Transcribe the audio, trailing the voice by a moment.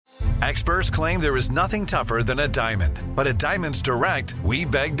Experts claim there is nothing tougher than a diamond. But at Diamonds Direct, we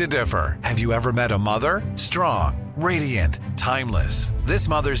beg to differ. Have you ever met a mother? Strong, radiant, timeless. This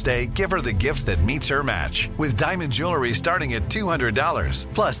Mother's Day, give her the gift that meets her match. With diamond jewelry starting at $200.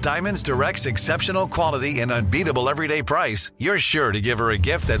 Plus Diamonds Direct's exceptional quality and unbeatable everyday price, you're sure to give her a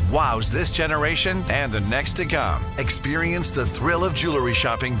gift that wows this generation and the next to come. Experience the thrill of jewelry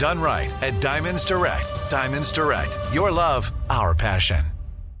shopping done right at Diamonds Direct. Diamonds Direct. Your love, our passion.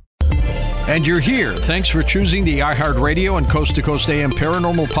 And you're here. Thanks for choosing the iHeartRadio and Coast to Coast AM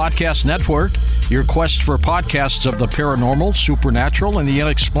Paranormal Podcast Network. Your quest for podcasts of the paranormal, supernatural, and the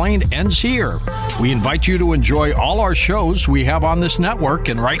unexplained ends here. We invite you to enjoy all our shows we have on this network.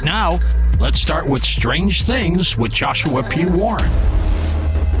 And right now, let's start with Strange Things with Joshua P. Warren.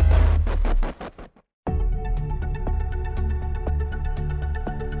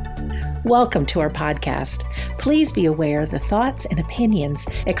 Welcome to our podcast. Please be aware the thoughts and opinions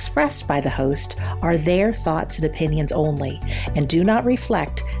expressed by the host are their thoughts and opinions only and do not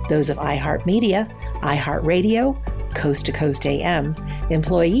reflect those of iHeartMedia, iHeartRadio, Coast to Coast AM,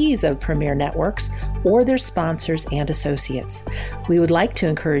 employees of Premier Networks, or their sponsors and associates. We would like to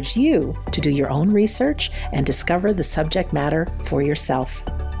encourage you to do your own research and discover the subject matter for yourself.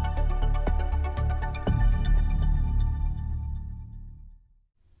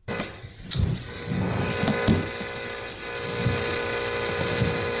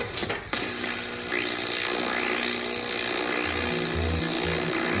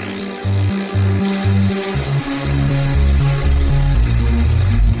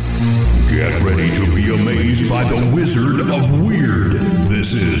 By the Wizard of Weird.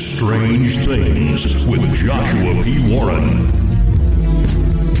 This is Strange Things with Joshua P. Warren.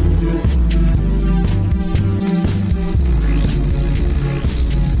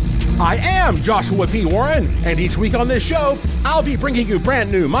 I am Joshua P. Warren, and each week on this show, I'll be bringing you brand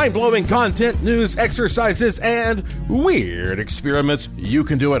new, mind-blowing content, news, exercises, and weird experiments you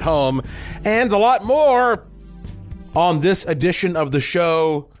can do at home, and a lot more on this edition of the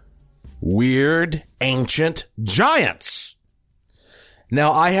show, Weird Ancient Giants.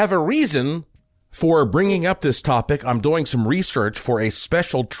 Now, I have a reason for bringing up this topic. I'm doing some research for a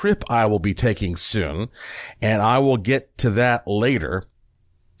special trip I will be taking soon, and I will get to that later.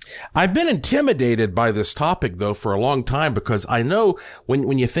 I've been intimidated by this topic, though, for a long time, because I know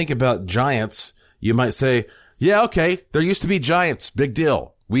when you think about giants, you might say, yeah, okay, there used to be giants, big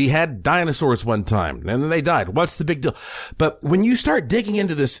deal. We had dinosaurs one time, and then they died. What's the big deal? But when you start digging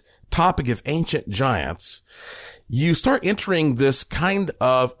into this topic of ancient giants, you start entering this kind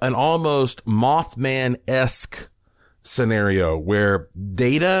of an almost Mothman-esque scenario where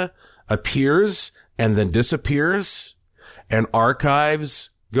data appears and then disappears and archives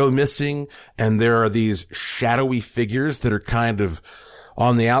go missing, and there are these shadowy figures that are kind of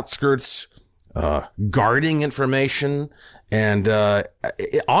on the outskirts, guarding information. And,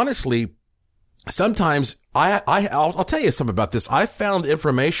 honestly, sometimes I'll tell you something about this. I found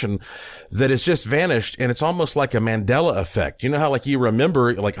information that has just vanished, and it's almost like a Mandela effect. You know how, like, you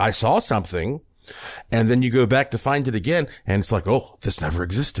remember, like, I saw something, and then you go back to find it again, and it's like, oh, this never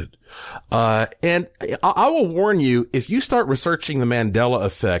existed. And I will warn you, if you start researching the Mandela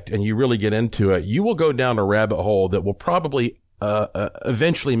effect and you really get into it, you will go down a rabbit hole that will probably,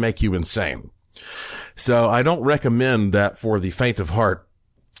 eventually make you insane. So I don't recommend that for the faint of heart.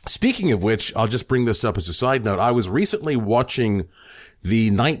 Speaking of which, I'll just bring this up as a side note. I was recently watching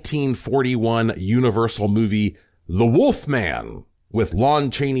the 1941 Universal movie, The Wolfman, with Lon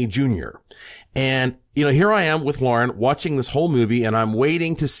Chaney Jr. And, you know, here I am with Lauren watching this whole movie, and I'm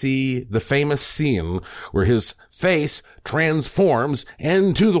waiting to see the famous scene where his face transforms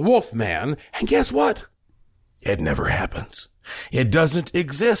into the Wolfman. And guess what? It never happens. It doesn't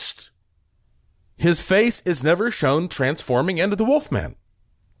exist. His face is never shown transforming into the Wolfman.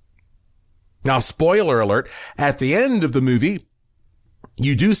 Now, spoiler alert, at the end of the movie,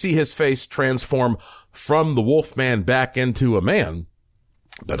 you do see his face transform from the Wolfman back into a man.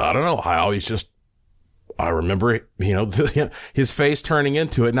 But I don't know. I remember, you know, his face turning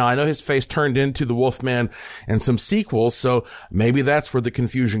into it. Now, I know his face turned into the Wolfman and some sequels, so maybe that's where the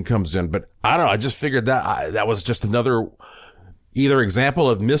confusion comes in. But I don't know. I just figured that was just another either example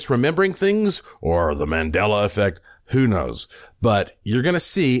of misremembering things or the Mandela effect. Who knows? But you're going to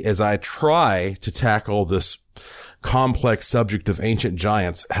see as I try to tackle this complex subject of ancient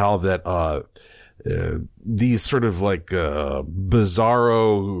giants, how that, these sort of like,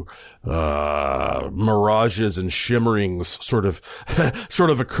 bizarro, mirages and shimmerings sort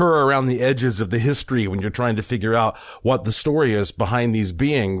of occur around the edges of the history when you're trying to figure out what the story is behind these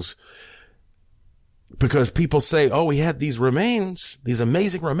beings. because people say, oh, we had these remains, these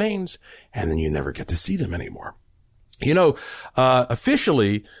amazing remains, and then you never get to see them anymore. You know,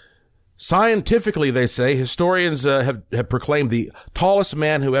 officially, scientifically, they say, historians have proclaimed the tallest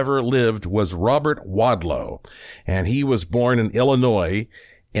man who ever lived was Robert Wadlow. And he was born in Illinois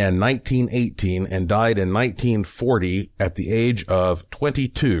in 1918 and died in 1940 at the age of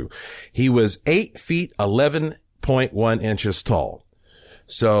 22. He was 8 feet 11.1 inches tall.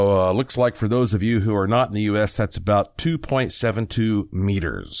 So looks like for those of you who are not in the U.S., that's about 2.72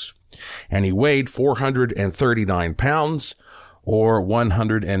 meters. And he weighed 439 pounds or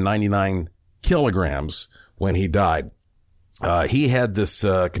 199 kilograms when he died. He had this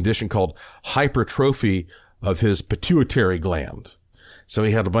condition called hypertrophy of his pituitary gland. So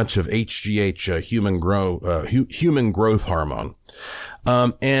he had a bunch of HGH, human growth hormone.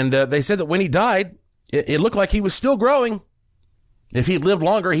 And they said that when he died, it looked like he was still growing. If he'd lived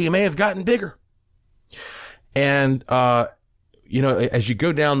longer, he may have gotten bigger. And, you know, as you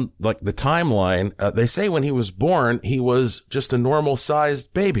go down like the timeline, they say when he was born, he was just a normal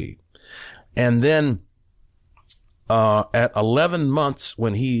sized baby. And then, at 11 months,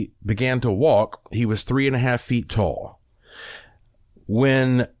 when he began to walk, he was 3.5 feet tall.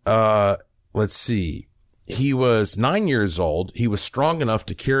 When, let's see, he was 9 years old, he was strong enough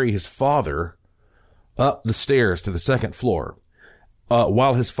to carry his father up the stairs to the second floor,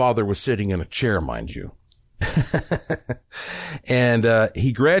 while his father was sitting in a chair, mind you. And,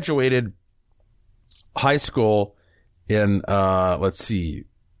 he graduated high school in, let's see,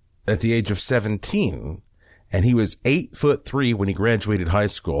 at the age of 17, and he was 8'3" when he graduated high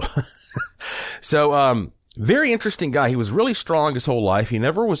school. So, very interesting guy. He was really strong his whole life. He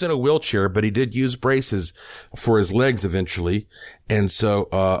never was in a wheelchair, but he did use braces for his legs eventually. And so,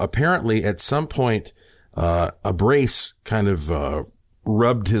 apparently at some point, a brace kind of,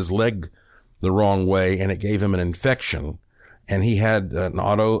 rubbed his leg the wrong way and it gave him an infection, and he had an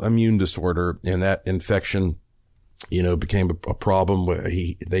autoimmune disorder, and that infection, you know, became a problem.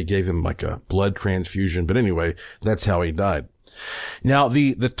 They gave him like a blood transfusion, but anyway, that's how he died. Now,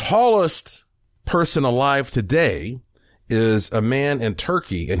 the tallest person alive today is a man in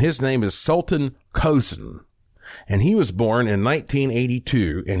Turkey, and his name is Sultan Kösen, and he was born in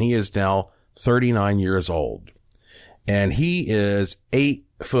 1982, and he is now 39 years old, and he is 8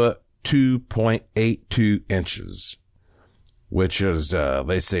 foot 2.82 inches, which is,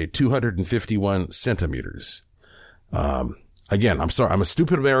 they say 251 centimeters. Again, I'm sorry, I'm a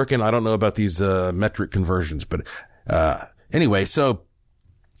stupid American. I don't know about these, metric conversions, but, anyway, so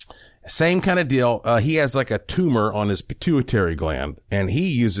same kind of deal. He has like a tumor on his pituitary gland, and he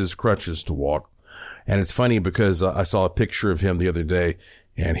uses crutches to walk. And it's funny because I saw a picture of him the other day,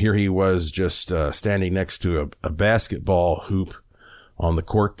 and here he was just, standing next to a basketball hoop on the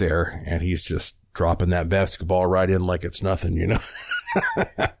court there, and he's just dropping that basketball right in like it's nothing, you know.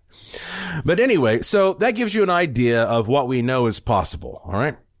 But anyway, so that gives you an idea of what we know is possible. All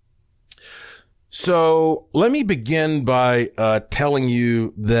right. So let me begin by telling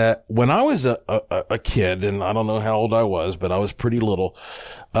you that when I was a kid, and I don't know how old I was, but I was pretty little,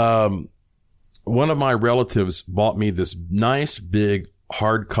 one of my relatives bought me this nice big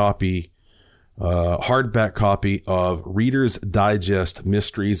hardback copy of Reader's Digest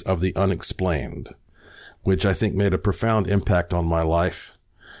Mysteries of the Unexplained, which I think made a profound impact on my life.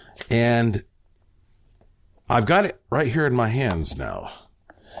 And I've got it right here in my hands now.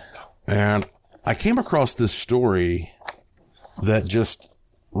 And I came across this story that just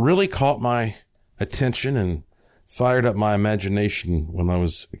really caught my attention and fired up my imagination when I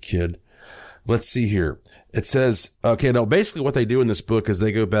was a kid. Let's see here. It says, okay, now basically what they do in this book is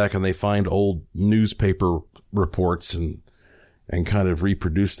they go back and they find old newspaper reports and kind of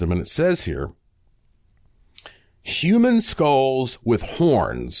reproduce them. And it says here, human skulls with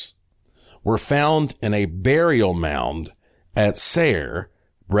horns were found in a burial mound at Sayre,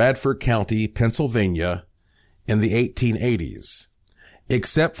 Bradford County, Pennsylvania, in the 1880s.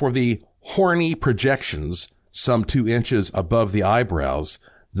 Except for the horny projections some 2 inches above the eyebrows,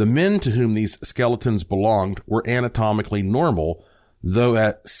 the men to whom these skeletons belonged were anatomically normal, though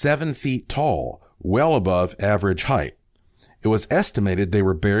at 7 feet tall, well above average height. It was estimated they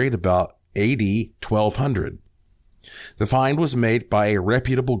were buried about AD 1200. The find was made by a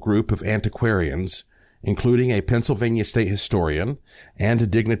reputable group of antiquarians, including a Pennsylvania state historian and a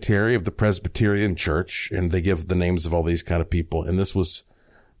dignitary of the Presbyterian Church, and they give the names of all these kind of people. And this was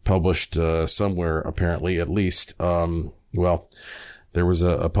published somewhere, apparently, at least. There was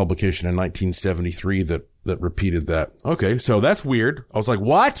a publication in 1973 that repeated that. Okay, so that's weird. I was like,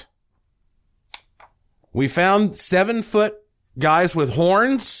 what? We found 7-foot guys with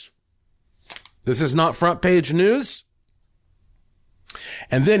horns? This is not front page news.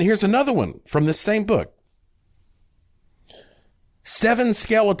 And then here's another one from this same book. 7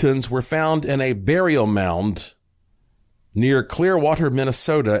 skeletons were found in a burial mound near Clearwater,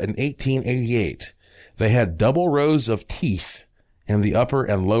 Minnesota in 1888. They had double rows of teeth in the upper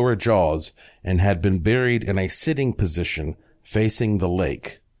and lower jaws and had been buried in a sitting position facing the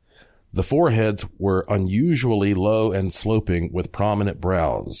lake. The foreheads were unusually low and sloping with prominent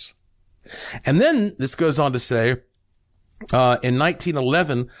brows. And then this goes on to say, in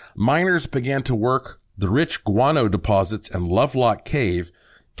 1911, miners began to work the rich guano deposits in Lovelock Cave,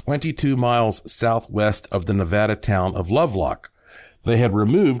 22 miles southwest of the Nevada town of Lovelock. They had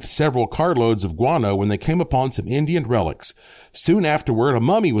removed several carloads of guano when they came upon some Indian relics. Soon afterward, a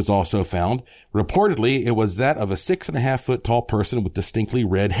mummy was also found. Reportedly, it was that of a 6.5-foot tall person with distinctly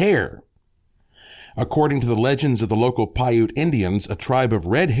red hair. According to the legends of the local Paiute Indians, a tribe of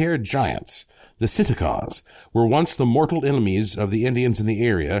red-haired giants, the Sitakaws, were once the mortal enemies of the Indians in the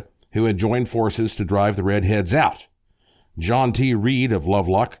area who had joined forces to drive the redheads out. John T. Reed of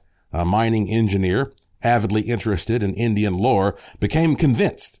Lovelock, a mining engineer, avidly interested in Indian lore, became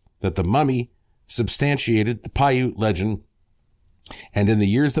convinced that the mummy substantiated the Paiute legend, and in the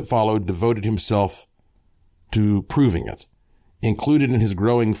years that followed devoted himself to proving it. Included in his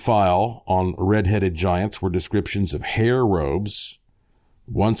growing file on red-headed giants were descriptions of hair robes,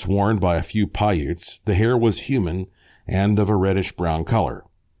 once worn by a few Paiutes. The hair was human and of a reddish-brown color.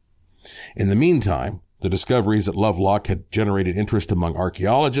 In the meantime, the discoveries at Lovelock had generated interest among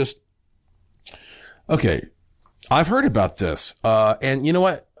archaeologists. Okay, I've heard about this, and you know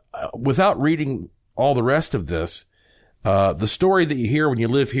what? Without reading all the rest of this, the story that you hear when you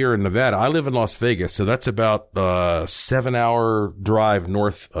live here in Nevada, I live in Las Vegas, so that's about a 7-hour drive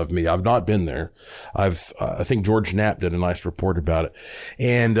north of me. I've not been there. I think George Knapp did a nice report about it.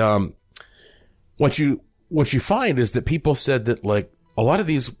 And, what you find is that people said that, like, a lot of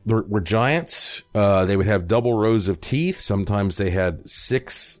these were giants. They would have double rows of teeth. Sometimes they had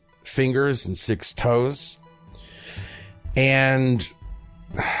 6 fingers and 6 toes. And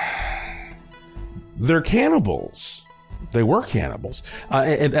they're cannibals. They were cannibals.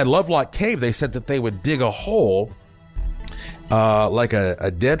 At Lovelock Cave, they said that they would dig a hole, like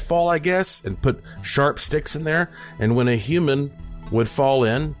a deadfall, I guess, and put sharp sticks in there. And when a human would fall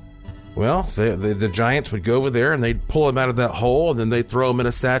in, well, the giants would go over there and they'd pull him out of that hole, and then they'd throw him in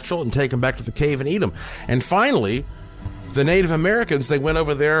a satchel and take him back to the cave and eat him. And finally, the Native Americans, they went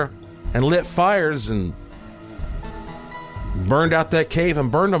over there and lit fires and burned out that cave and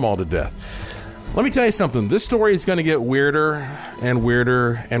burned them all to death. Let me tell you something. This story is going to get weirder and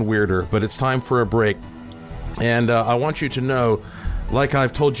weirder and weirder, but it's time for a break. And I want you to know, like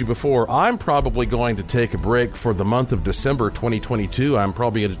I've told you before, I'm probably going to take a break for the month of December 2022. I'm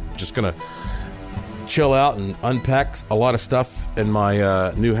probably just going to chill out and unpack a lot of stuff in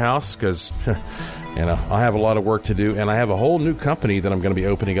my new house because, you know, I have a lot of work to do, and I have a whole new company that I'm going to be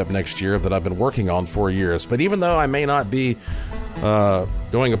opening up next year that I've been working on for years. But even though I may not be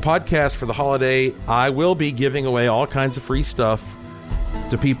doing a podcast for the holiday, I will be giving away all kinds of free stuff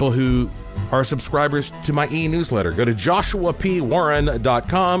to people who are subscribers to my e-newsletter. Go to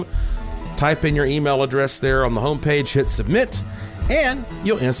joshuapwarren.com, type in your email address there on the homepage, hit submit, and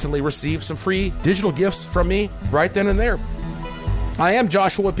you'll instantly receive some free digital gifts from me right then and there. I am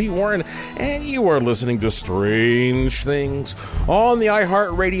Joshua P. Warren, and you are listening to Strange Things on the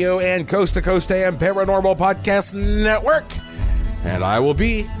iHeartRadio and Coast to Coast AM Paranormal Podcast Network. And I will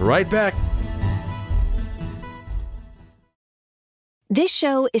be right back. This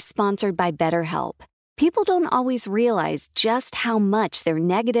show is sponsored by BetterHelp. People don't always realize just how much their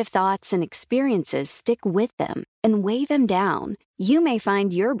negative thoughts and experiences stick with them and weigh them down. You may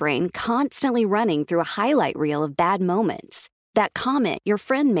find your brain constantly running through a highlight reel of bad moments. That comment your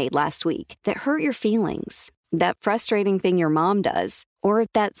friend made last week that hurt your feelings. That frustrating thing your mom does. Or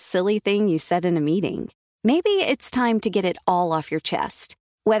that silly thing you said in a meeting. Maybe it's time to get it all off your chest.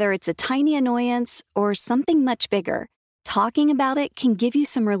 Whether it's a tiny annoyance or something much bigger, talking about it can give you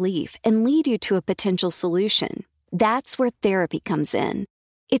some relief and lead you to a potential solution. That's where therapy comes in.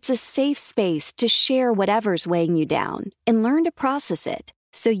 It's a safe space to share whatever's weighing you down and learn to process it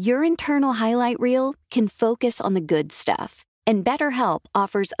so your internal highlight reel can focus on the good stuff. And BetterHelp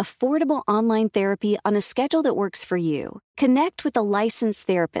offers affordable online therapy on a schedule that works for you. Connect with a licensed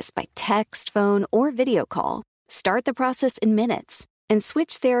therapist by text, phone, or video call. Start the process in minutes and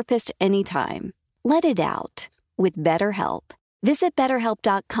switch therapist anytime. Let it out with BetterHelp. Visit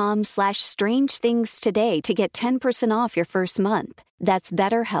BetterHelp.com/strangethings today to get 10% off your first month. That's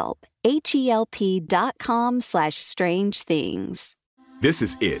BetterHelp, HELP.com/strangethings. This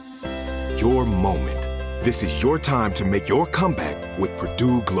is it. your moment. This is your time to make your comeback with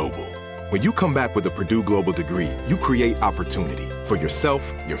Purdue Global. When you come back with a Purdue Global degree, you create opportunity for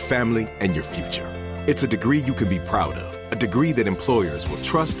yourself, your family, and your future. It's a degree you can be proud of, a degree that employers will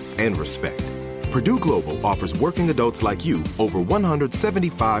trust and respect. Purdue Global offers working adults like you over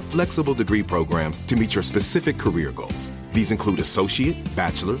 175 flexible degree programs to meet your specific career goals. These include associate,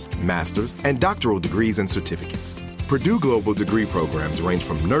 bachelor's, master's, and doctoral degrees and certificates. Purdue Global degree programs range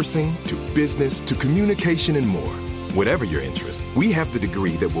from nursing to business to communication and more. Whatever your interest, we have the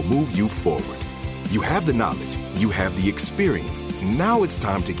degree that will move you forward. You have the knowledge, you have the experience. Now it's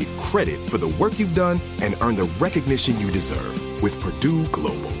time to get credit for the work you've done and earn the recognition you deserve with Purdue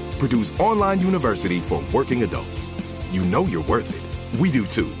Global, Purdue's online university for working adults. You know you're worth it. We do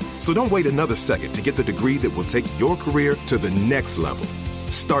too. So don't wait another second to get the degree that will take your career to the next level.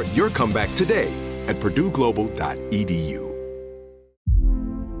 Start your comeback today at purdueglobal.edu.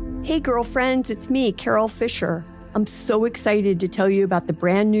 Hey girlfriends, it's me, Carol Fisher. I'm so excited to tell you about the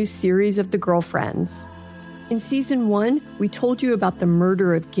brand new series of The Girlfriends. In season 1, we told you about the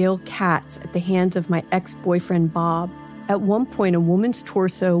murder of Gail Katz at the hands of my ex-boyfriend Bob. At one point, a woman's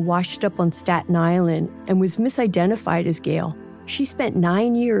torso washed up on Staten Island and was misidentified as Gail. She spent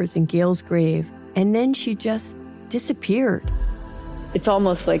 9 years in Gail's grave, and then she just disappeared. It's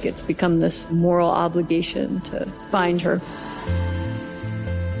almost like it's become this moral obligation to find her.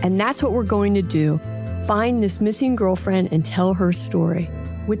 And that's what we're going to do. Find this missing girlfriend and tell her story.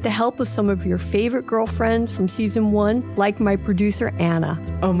 With the help of some of your favorite girlfriends from season 1, like my producer, Anna.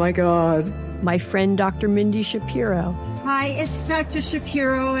 Oh my God. My friend, Dr. Mindy Shapiro. Hi, it's Dr.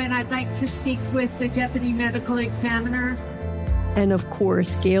 Shapiro, and I'd like to speak with the Deputy Medical Examiner. And of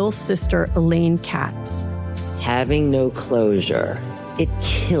course, Gail's sister, Elaine Katz. Having no closure, it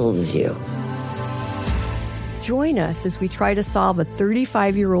kills you. Join us as we try to solve a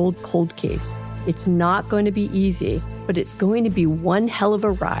 35-year-old cold case. It's not going to be easy, but it's going to be one hell of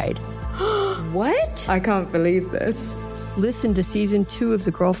a ride. What? I can't believe this. Listen to season 2 of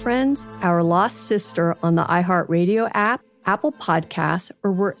The Girlfriends, Our Lost Sister on the iHeartRadio app, Apple Podcasts,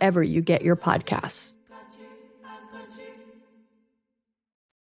 or wherever you get your podcasts.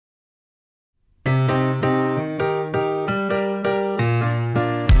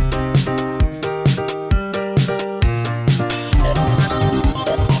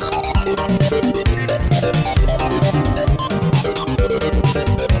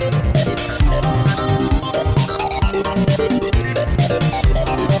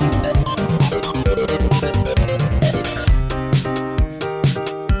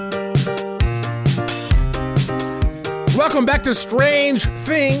 Welcome back to Strange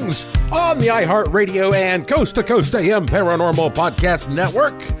Things on the iHeartRadio and Coast to Coast AM Paranormal Podcast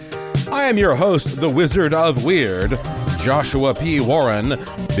Network. I am your host, the Wizard of Weird, Joshua P. Warren,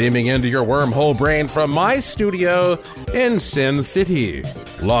 beaming into your wormhole brain from my studio in Sin City,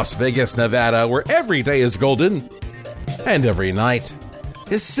 Las Vegas, Nevada, where every day is golden and every night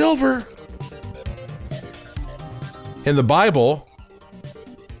is silver. In the Bible,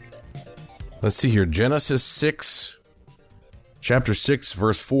 let's see here, Genesis 6, chapter 6,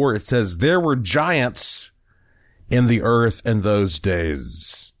 verse 4, it says, "There were giants in the earth in those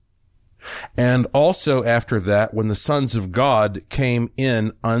days. And also after that, when the sons of God came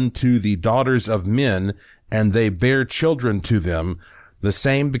in unto the daughters of men, and they bare children to them, the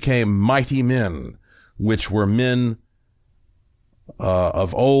same became mighty men, which were men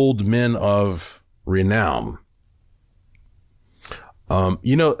of old, men of renown."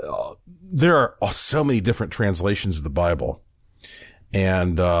 There are so many different translations of the Bible.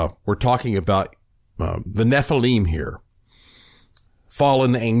 And we're talking about the Nephilim here.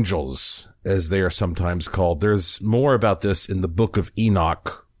 Fallen angels, as they are sometimes called. There's more about this in the book of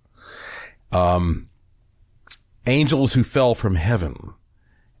Enoch. Angels who fell from heaven.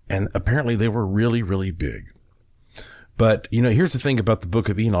 And apparently they were really, really big. But, here's the thing about the book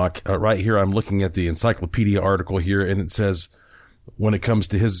of Enoch. Right here, I'm looking at the encyclopedia article here, and it says, when it comes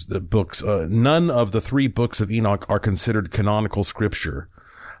to his books, none of the 3 books of Enoch are considered canonical scripture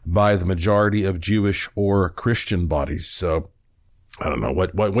by the majority of Jewish or Christian bodies. So I don't know.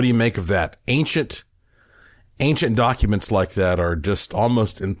 What do you make of that? Ancient documents like that are just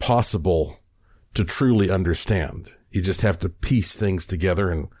almost impossible to truly understand. You just have to piece things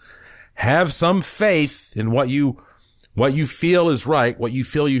together and have some faith in what you feel is right, what you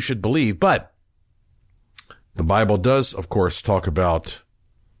feel you should believe. But the Bible does, of course, talk about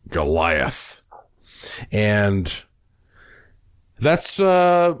Goliath. And that's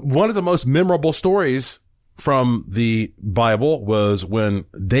one of the most memorable stories from the Bible was when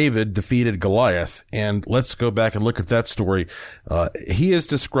David defeated Goliath. And let's go back and look at that story. He is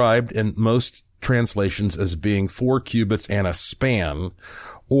described in most translations as being 4 cubits and a span,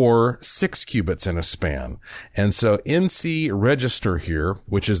 or 6 cubits and a span. And so NC Register here,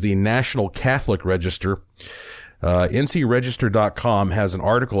 which is the National Catholic Register, ncregister.com has an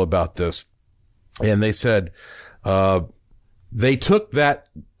article about this. And they said, they took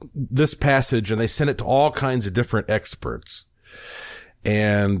this passage and they sent it to all kinds of different experts.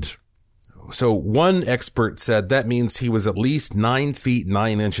 And so one expert said that means he was at least 9 feet,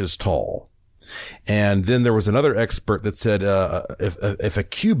 9 inches tall. And then there was another expert that said, if a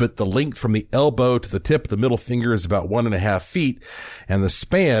cubit, the length from the elbow to the tip of the middle finger is about 1.5 feet, and the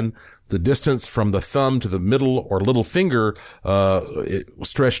span, the distance from the thumb to the middle or little finger,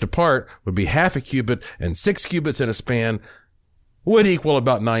 stretched apart, would be half a cubit, and 6 cubits in a span would equal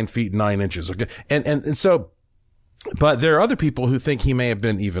about 9 feet, 9 inches. Okay. And so, but there are other people who think he may have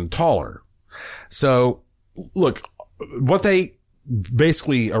been even taller. So look, what they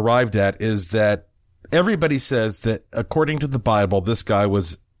basically arrived at is that everybody says that according to the Bible, this guy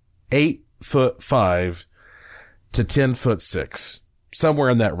was 8'5" to 10'6",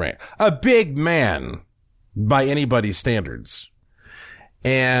 somewhere in that range. A big man by anybody's standards.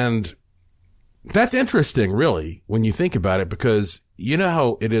 And that's interesting, really, when you think about it, because you know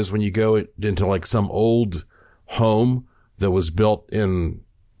how it is when you go into like some old home that was built in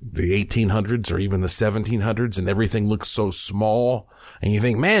the 1800s or even the 1700s, and everything looks so small, and you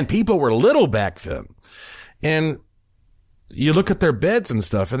think, man, people were little back then. And you look at their beds and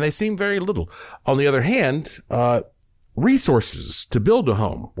stuff, and they seem very little. On the other hand, resources to build a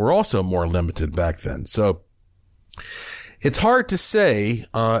home were also more limited back then. So it's hard to say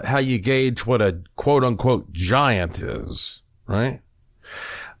how you gauge what a quote-unquote giant is, right?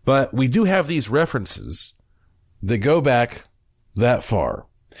 But we do have these references that go back that far.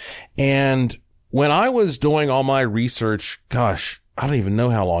 And when I was doing all my research, gosh, I don't even know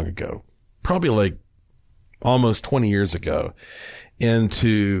how long ago, probably like almost 20 years ago,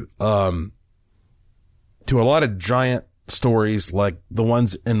 into to a lot of giant stories like the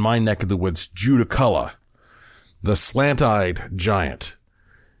ones in my neck of the woods, Judaculla, the slant-eyed giant.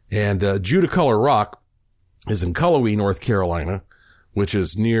 And Judaculla Rock is in Cullowhee, North Carolina, which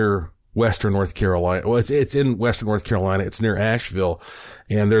is near Western North Carolina. Well, it's in Western North Carolina. It's near Asheville.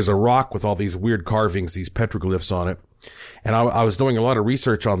 And there's a rock with all these weird carvings, these petroglyphs on it. And I was doing a lot of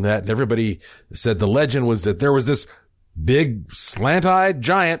research on that, and everybody said the legend was that there was this big slant-eyed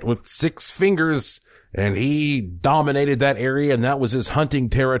giant with 6 fingers, and he dominated that area, and that was his hunting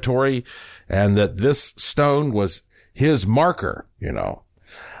territory, and that this stone was his marker, you know.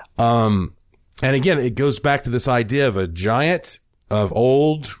 And again, it goes back to this idea of a giant of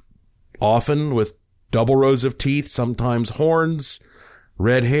old, often with double rows of teeth, sometimes horns,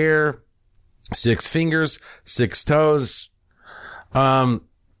 red hair, 6 fingers, 6 toes.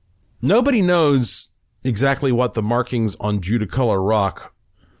 Nobody knows exactly what the markings on Judaculla Rock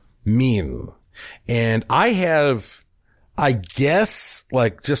mean. And I have, I guess,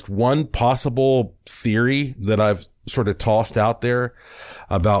 like just one possible theory that I've sort of tossed out there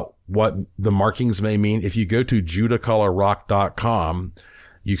about what the markings may mean. If you go to judacullarock.com,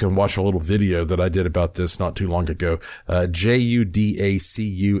 you can watch a little video that I did about this not too long ago.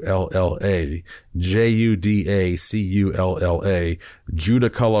 Judaculla, Judaculla,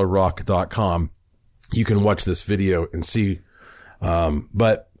 judacullarock.com. You can watch this video and see.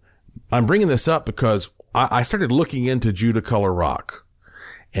 But I'm bringing this up because I started looking into Judaculla Rock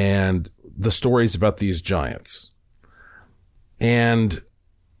and the stories about these giants. And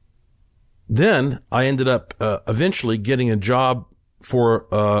then I ended up eventually getting a job with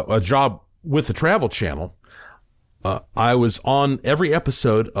the Travel Channel. I was on every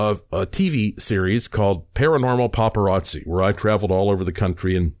episode of a TV series called Paranormal Paparazzi, where I traveled all over the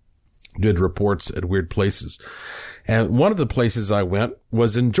country and did reports at weird places. And one of the places I went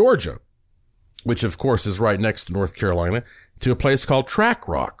was in Georgia, which of course is right next to North Carolina, to a place called Track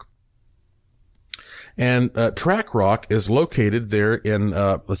Rock. And Track Rock is located there in,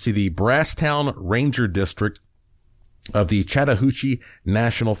 the Brasstown Ranger District of the Chattahoochee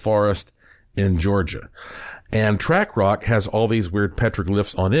National Forest in Georgia. And Track Rock has all these weird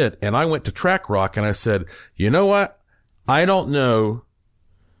petroglyphs on it. And I went to Track Rock and I said, you know what? I don't know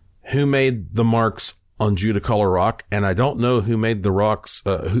who made the marks on Judaculla Rock, and I don't know who made the rocks,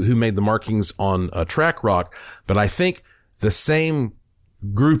 who made the markings on Track Rock, but I think the same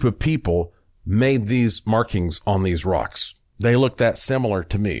group of people made these markings on these rocks. They look that similar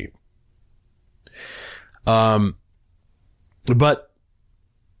to me. But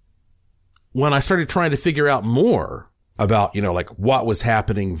when I started trying to figure out more about, like what was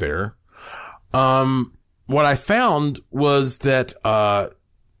happening there, what I found was that,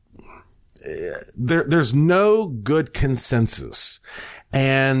 there's no good consensus.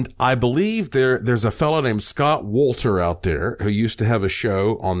 And I believe there's a fellow named Scott Wolter out there who used to have a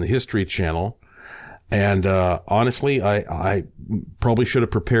show on the History Channel. And, honestly, I probably should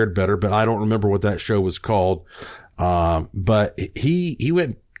have prepared better, but I don't remember what that show was called. But he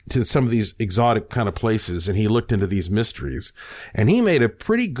went to some of these exotic kind of places and he looked into these mysteries and he made a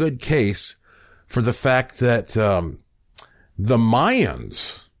pretty good case for the fact that, the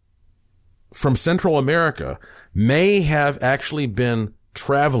Mayans from Central America may have actually been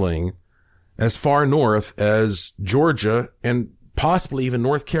traveling as far north as Georgia and possibly even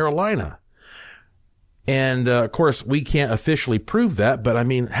North Carolina. And, of course, we can't officially prove that, but I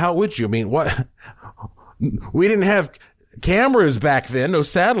mean, how would you? I mean, what? We didn't have cameras back then, no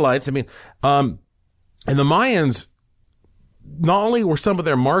satellites. I mean, and the Mayans, not only were some of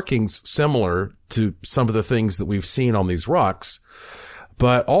their markings similar to some of the things that we've seen on these rocks,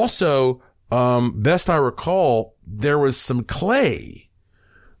 but also, best I recall, there was some clay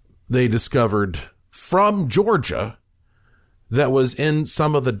they discovered from Georgia that was in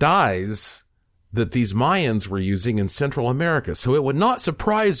some of the dyes that these Mayans were using in Central America. So it would not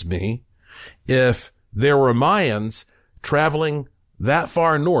surprise me if there were Mayans traveling that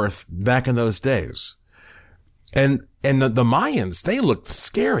far north back in those days. And the Mayans, they looked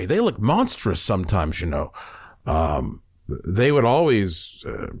scary. They looked monstrous sometimes, they would always,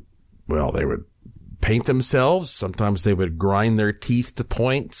 they would paint themselves. Sometimes they would grind their teeth to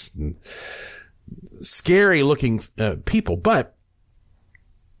points. And scary looking people, but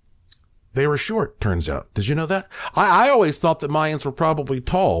they were short, turns out. Did you know that? I always thought that Mayans were probably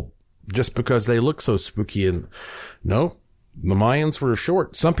tall just because they look so spooky. And no, the Mayans were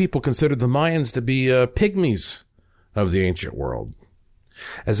short. Some people considered the Mayans to be pygmies of the ancient world.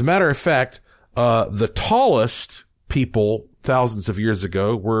 As a matter of fact, the tallest people thousands of years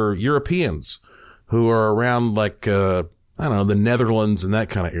ago were Europeans who are around like, the Netherlands and that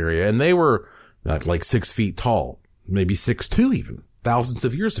kind of area. And they were like 6 feet tall, maybe 6'2" even, thousands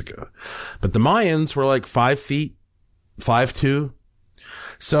of years ago. But the Mayans were like 5 feet, 5'2".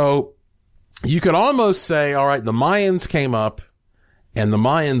 So you could almost say, all right, the Mayans came up and the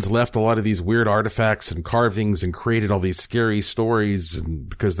Mayans left a lot of these weird artifacts and carvings and created all these scary stories, and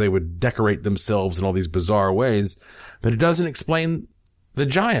because they would decorate themselves in all these bizarre ways. But it doesn't explain the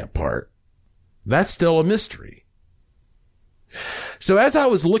giant part. That's still a mystery. So as I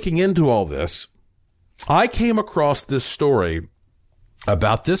was looking into all this, I came across this story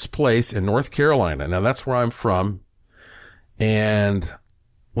about this place in North Carolina. Now that's where I'm from. And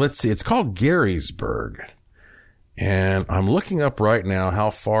let's see, it's called Garysburg. And I'm looking up right now how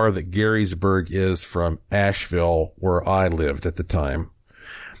far that Garysburg is from Asheville, where I lived at the time.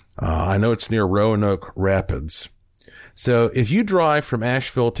 I know it's near Roanoke Rapids. So if you drive from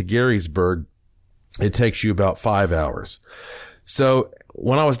Asheville to Garysburg, it takes you about 5 hours. So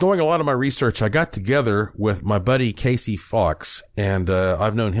when I was doing a lot of my research, I got together with my buddy Casey Fox, and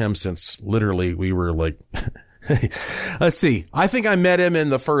I've known him since literally we were like, let's see, I think I met him in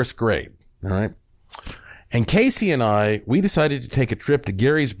the first grade. All right. And Casey and I, we decided to take a trip to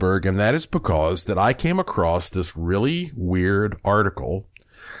Garysburg, and that is because that I came across this really weird article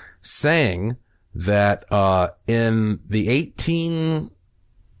saying that in the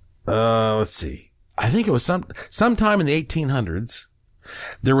I think it was sometime in the 1800s,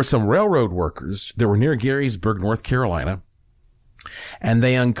 there were some railroad workers that were near Garysburg, North Carolina, and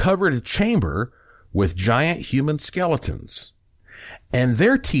they uncovered a chamber with giant human skeletons. And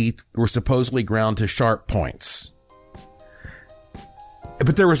their teeth were supposedly ground to sharp points.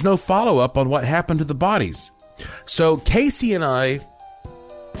 But there was no follow-up on what happened to the bodies. So Casey and I,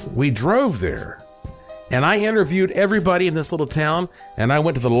 we drove there. And I interviewed everybody in this little town. And I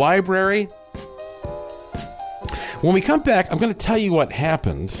went to the library. When we come back, I'm going to tell you what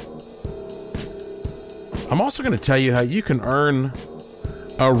happened. I'm also going to tell you how you can earn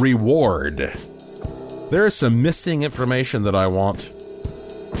a reward. There is some missing information that I want.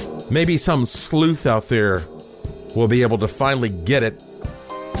 Maybe some sleuth out there will be able to finally get it.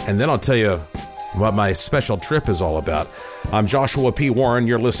 And then I'll tell you what my special trip is all about. I'm Joshua P. Warren.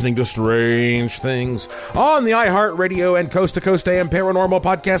 You're listening to Strange Things on the iHeartRadio and Coast to Coast AM Paranormal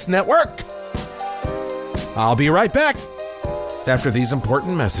Podcast Network. I'll be right back after these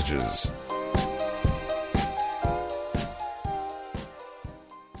important messages.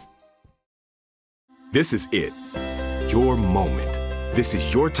 This is it. Your moment. This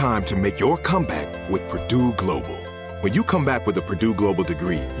is your time to make your comeback with Purdue Global. When you come back with a Purdue Global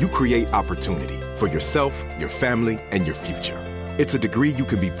degree, you create opportunity for yourself, your family, and your future. It's a degree you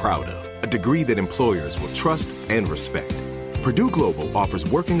can be proud of, a degree that employers will trust and respect. Purdue Global offers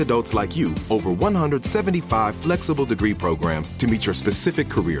working adults like you over 175 flexible degree programs to meet your specific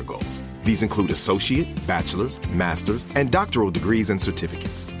career goals. These include associate, bachelor's, master's, and doctoral degrees and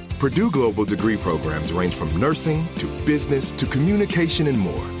certificates. Purdue Global degree programs range from nursing to business to communication and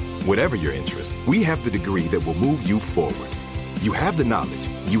more. Whatever your interest, we have the degree that will move you forward. You have the knowledge,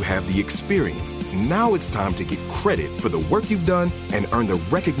 you have the experience. Now it's time to get credit for the work you've done and earn the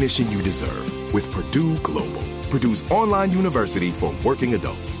recognition you deserve with Purdue Global, Purdue's online university for working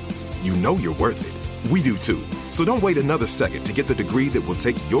adults. You know you're worth it. We do too. So don't wait another second to get the degree that will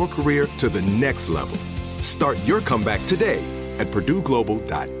take your career to the next level. Start your comeback today at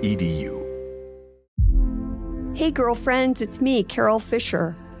purdueglobal.edu. Hey girlfriends, it's me, Carol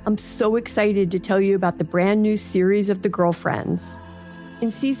Fisher. I'm so excited to tell you about the brand new series of The Girlfriends.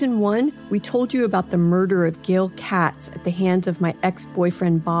 In season 1, we told you about the murder of Gail Katz at the hands of my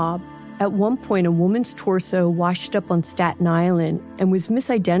ex-boyfriend Bob. At one point, a woman's torso washed up on Staten Island and was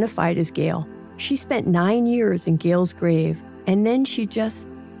misidentified as Gail. She spent 9 years in Gail's grave, and then she just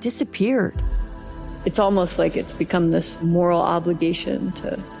disappeared. It's almost like it's become this moral obligation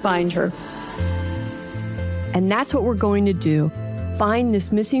to find her. And that's what we're going to do. Find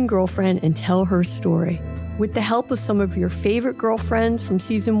this missing girlfriend and tell her story. With the help of some of your favorite girlfriends from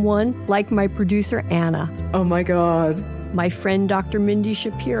season 1, like my producer Anna. Oh my God. My friend Dr. Mindy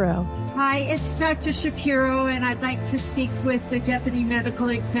Shapiro. Hi, it's Dr. Shapiro, and I'd like to speak with the Deputy Medical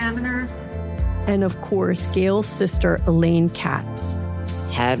Examiner. And of course, Gail's sister, Elaine Katz.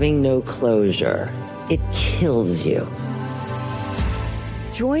 Having no closure, it kills you.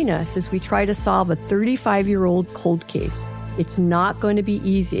 Join us as we try to solve a 35-year-old cold case. It's not going to be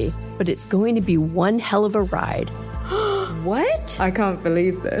easy, but it's going to be one hell of a ride. What? I can't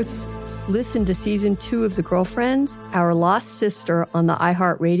believe this. Listen to season 2 of The Girlfriends, Our Lost Sister on the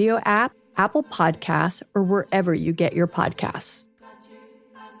iHeartRadio app, Apple Podcasts, or wherever you get your podcasts.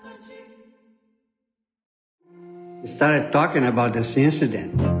 We started talking about this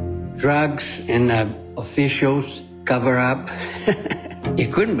incident. Drugs and officials cover up. You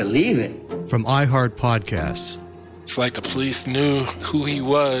couldn't believe it. From iHeart Podcasts. It's like the police knew who he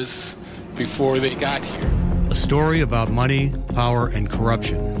was before they got here. A story about money, power, and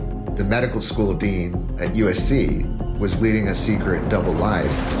corruption. The medical school dean at USC was leading a secret double life.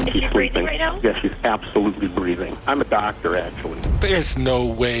 She's sleeping right now? Yes, she's absolutely breathing. I'm a doctor, actually. There's no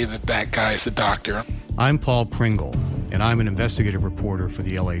way that guy's a doctor. I'm Paul Pringle, and I'm an investigative reporter for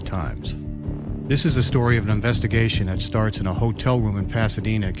the LA Times. This is the story of an investigation that starts in a hotel room in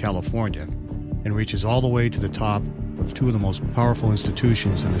Pasadena, California, and reaches all the way to the top of 2 of the most powerful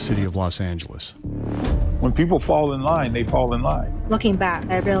institutions in the city of Los Angeles. When people fall in line, they fall in line. Looking back,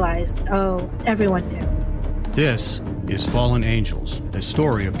 I realized, everyone knew. This is Fallen Angels, a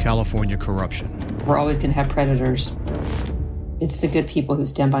story of California corruption. We're always going to have predators. It's the good people who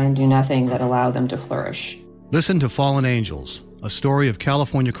stand by and do nothing that allow them to flourish. Listen to Fallen Angels, a story of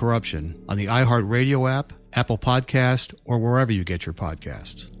California corruption on the iHeartRadio app, Apple Podcast, or wherever you get your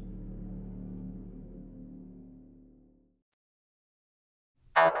podcasts.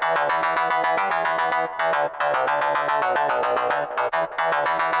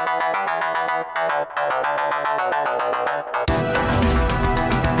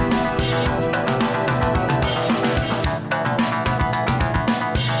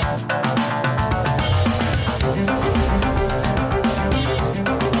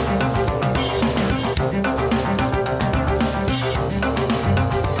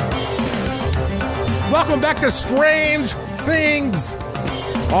 Welcome back to Strange Things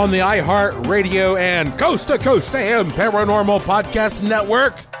on the iHeartRadio and Coast to Coast AM Paranormal Podcast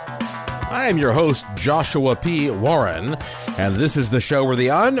Network. I am your host, Joshua P. Warren, and this is the show where the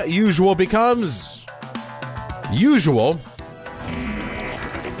unusual becomes usual.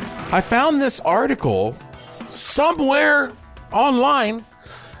 I found this article somewhere online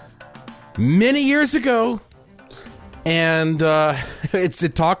many years ago, and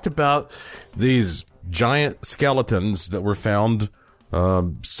it talked about these giant skeletons that were found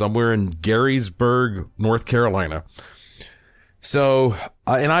somewhere in Garysburg, North Carolina. So,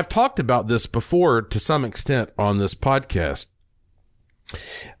 and I've talked about this before to some extent on this podcast.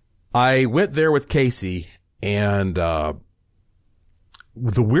 I went there with Casey, and the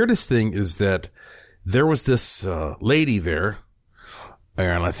weirdest thing is that there was this lady there,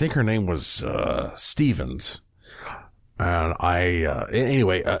 and I think her name was Stevens. And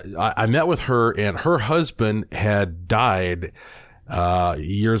I met with her, and her husband had died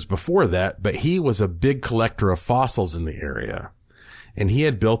years before that, but he was a big collector of fossils in the area. And he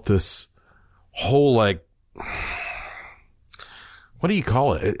had built this whole, like, what do you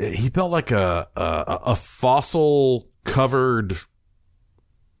call it? He built like a fossil covered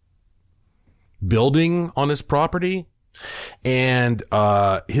building on his property. And,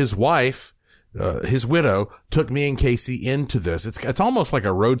 his wife, his widow took me and Casey into this. It's almost like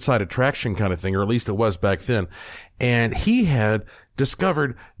a roadside attraction kind of thing, or at least it was back then. And he had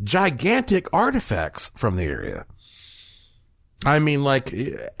discovered gigantic artifacts from the area. I mean, like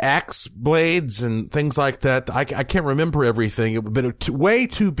axe blades and things like that. I can't remember everything, but it's way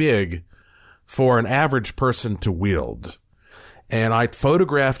too big for an average person to wield. And I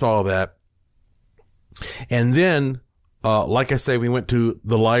photographed all that. And then, like I say, we went to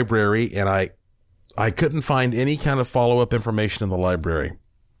the library, and I couldn't find any kind of follow-up information in the library.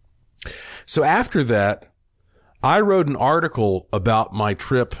 So after that, I wrote an article about my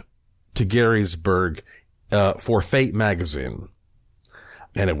trip to Gettysburg for Fate magazine.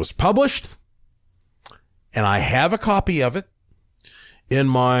 And it was published, and I have a copy of it in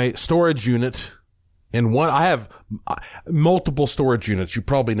my storage unit. I have multiple storage units. You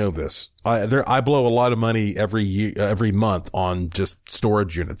probably know this. I blow a lot of money every month on just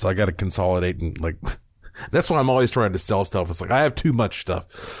storage units. I got to consolidate, and like, that's why I'm always trying to sell stuff. It's like, I have too much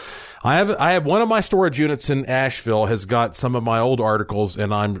stuff. I have one of my storage units in Asheville has got some of my old articles,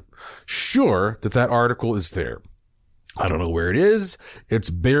 and I'm sure that article is there. I don't know where it is. It's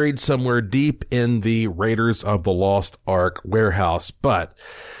buried somewhere deep in the Raiders of the Lost Ark warehouse. But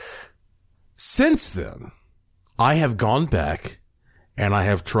since then, I have gone back and I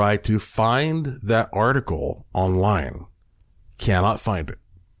have tried to find that article online. Cannot find it.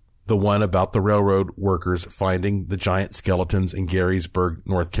 The one about the railroad workers finding the giant skeletons in Gettysburg,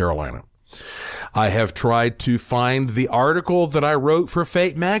 North Carolina. I have tried to find the article that I wrote for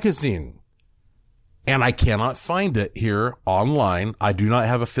Fate magazine, and I cannot find it here online. I do not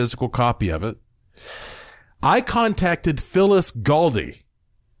have a physical copy of it. I contacted Phyllis Galdi,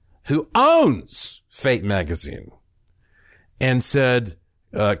 who owns Fate magazine, and said,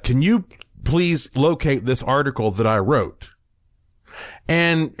 can you please locate this article that I wrote?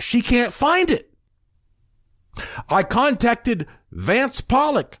 And she can't find it. I contacted Vance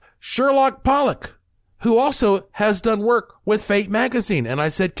Pollock, Sherlock Pollock, who also has done work with Fate magazine. And I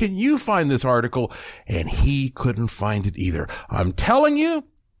said, can you find this article? And he couldn't find it either. I'm telling you,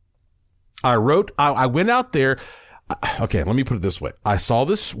 I went out there. Okay, let me put it this way. I saw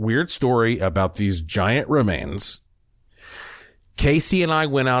this weird story about these giant remains. Casey and I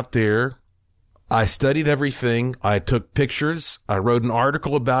went out there. I studied everything. I took pictures. I wrote an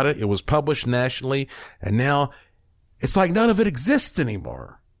article about it. It was published nationally. And now it's like none of it exists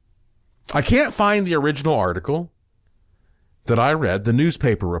anymore. I can't find the original article that I read, the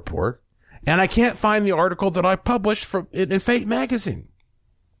newspaper report, and I can't find the article that I published in Fate magazine.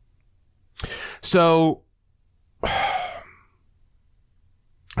 So I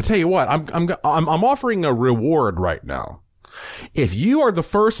tell you what, I'm offering a reward right now. If you are the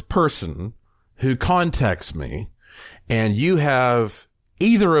first person who contacts me and you have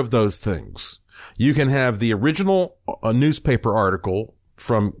either of those things, you can have the original newspaper article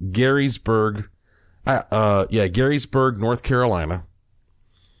from Gettysburg, Gettysburg, North Carolina.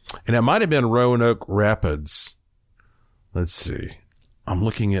 And it might have been Roanoke Rapids. Let's see. I'm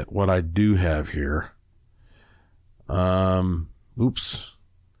looking at what I do have here. Oops.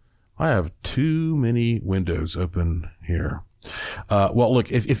 I have too many windows open here. Well,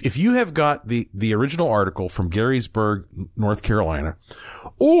 look, if you have got the original article from Gettysburg, North Carolina,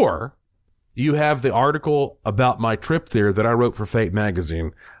 or you have the article about my trip there that I wrote for Fate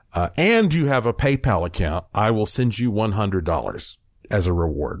magazine, and you have a PayPal account, I will send you $100 as a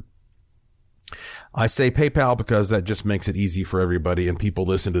reward. I say PayPal because that just makes it easy for everybody, and people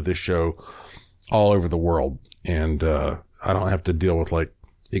listen to this show all over the world, and I don't have to deal with like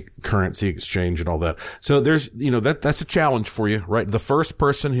currency exchange and all that. So there's, that's a challenge for you, right? The first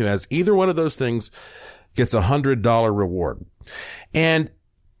person who has either one of those things gets $100 reward. And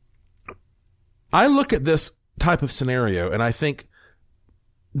I look at this type of scenario and I think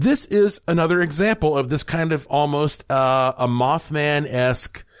this is another example of this kind of almost a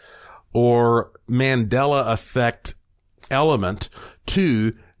Mothman-esque or Mandela effect element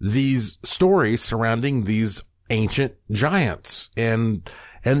to these stories surrounding these ancient giants and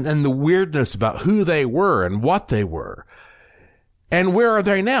the weirdness about who they were and what they were and where are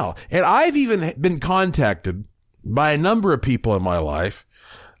they now. And I've even been contacted by a number of people in my life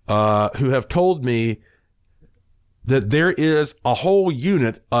who have told me that there is a whole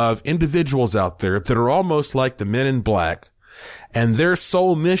unit of individuals out there that are almost like the Men in Black, And their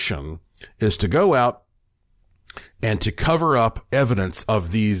sole mission is to go out and to cover up evidence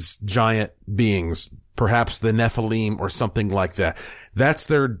of these giant beings, perhaps the Nephilim or something like that. That's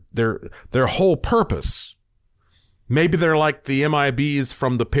their whole purpose. Maybe they're like the MIBs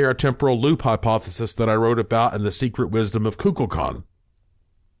from the paratemporal loop hypothesis that I wrote about in The Secret Wisdom of Kukulkan.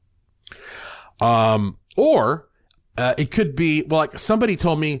 Or it could be, well, like somebody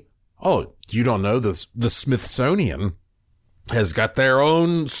told me, oh, you don't know the Smithsonian has got their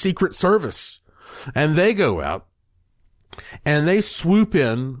own secret service, and they go out and they swoop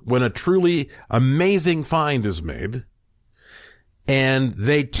in when a truly amazing find is made, and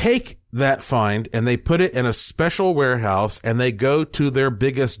they take that find and they put it in a special warehouse, and they go to their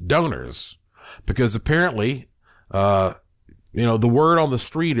biggest donors, because apparently, the word on the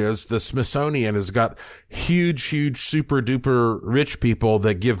street is the Smithsonian has got huge, super duper rich people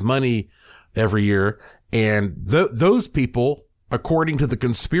that give money every year. And those people, according to the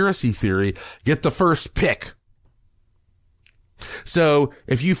conspiracy theory, get the first pick. So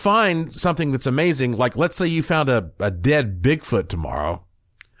if you find something that's amazing, like let's say you found a dead Bigfoot tomorrow,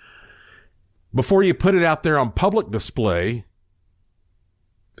 before you put it out there on public display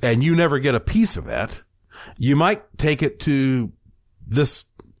and you never get a piece of that, you might take it to this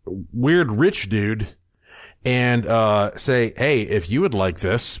weird rich dude and say, hey, if you would like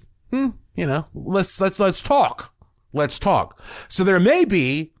this, let's talk. Let's talk. So there may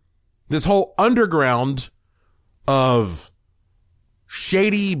be this whole underground of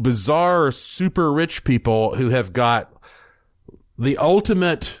shady, bizarre, super rich people who have got the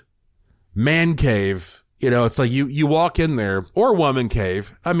ultimate man cave. It's like you walk in there, or woman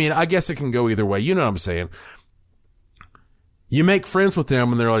cave. I mean, I guess it can go either way. You know what I'm saying? You make friends with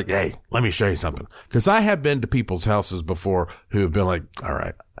them and they're like, hey, let me show you something. Because I have been to people's houses before who have been like, all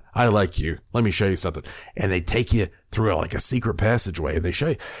right, I like you. Let me show you something. And they take you through like a secret passageway. They show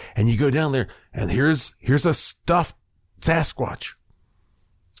you, and you go down there, and here's a stuffed Sasquatch.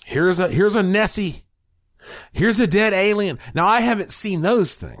 Here's a Nessie. Here's a dead alien. Now, I haven't seen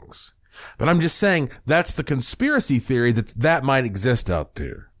those things, but I'm just saying that's the conspiracy theory that might exist out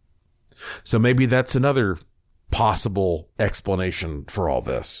there. So maybe that's another possible explanation for all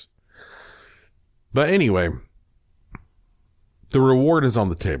this. But anyway, the reward is on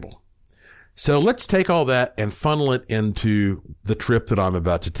the table. So let's take all that and funnel it into the trip that I'm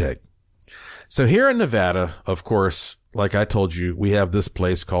about to take. So here in Nevada, of course, like I told you, we have this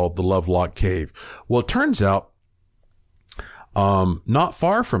place called the Lovelock Cave. Well, it turns out, not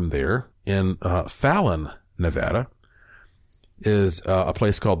far from there in Fallon, Nevada, is a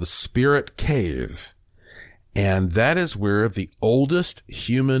place called the Spirit Cave. And that is where the oldest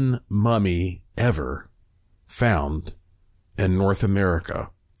human mummy ever found in North America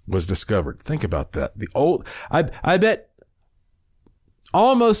was discovered. Think about that. I bet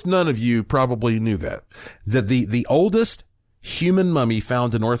almost none of you probably knew that the oldest human mummy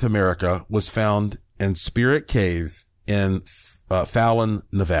found in North America was found in Spirit Cave in Fallon,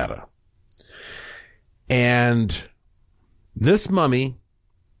 Nevada. And this mummy,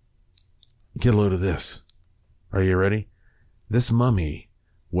 get a load of this. Are you ready? This mummy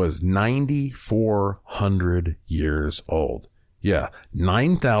was 9,400 years old. Yeah,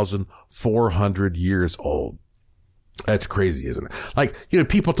 9,400 years old. That's crazy, isn't it? Like,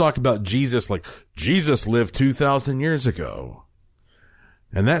 people talk about Jesus, like Jesus lived 2,000 years ago.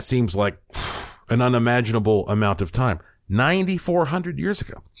 And that seems like an unimaginable amount of time. 9,400 years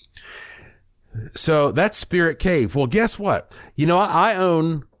ago. So that's Spirit Cave. Well, guess what? I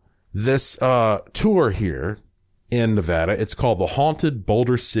own this tour here in Nevada. It's called the Haunted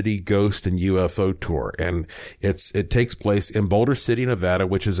Boulder City Ghost and UFO Tour. And it takes place in Boulder City, Nevada,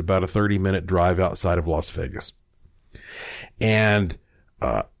 which is about a 30-minute drive outside of Las Vegas. And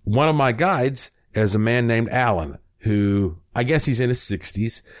one of my guides is a man named Alan, who I guess he's in his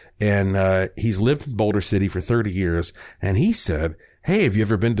 60s, and he's lived in Boulder City for 30 years. And he said, hey, have you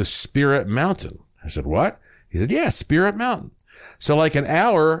ever been to Spirit Mountain? I said, what? He said, yeah, Spirit Mountain. So like an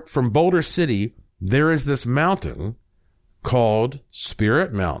hour from Boulder City, there is this mountain called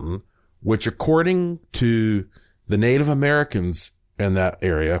Spirit Mountain, which according to the Native Americans in that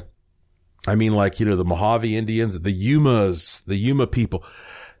area, I mean, like, the Mojave Indians, the Yuma people,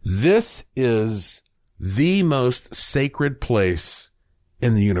 this is the most sacred place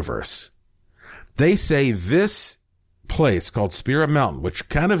in the universe. They say this place called Spirit Mountain, which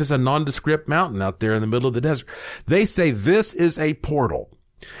kind of is a nondescript mountain out there in the middle of the desert. They say this is a portal.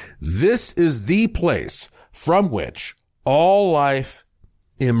 This is the place from which all life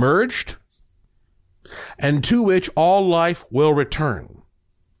emerged and to which all life will return.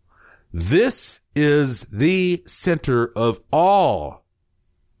 This is the center of all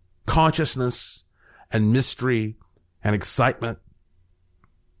consciousness and mystery and excitement.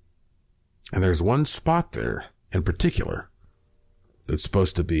 And there's one spot there in particular that's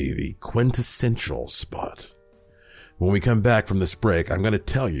supposed to be the quintessential spot. When we come back from this break, I'm going to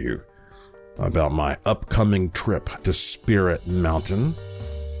tell you about my upcoming trip to Spirit Mountain.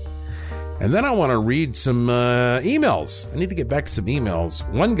 And then I want to read some emails. I need to get back to some emails.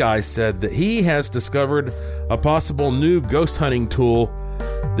 One guy said that he has discovered a possible new ghost hunting tool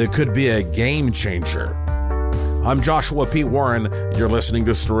that could be a game changer. I'm Joshua P. Warren. You're listening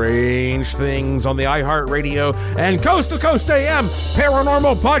to Strange Things on the iHeartRadio and Coast to Coast AM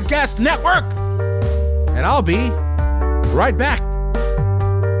Paranormal Podcast Network. And I'll be right back.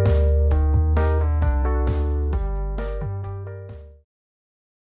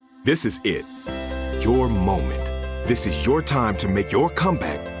 This is it. Your moment. This is your time to make your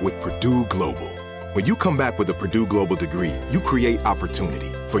comeback with Purdue Global. When you come back with a Purdue Global degree, you create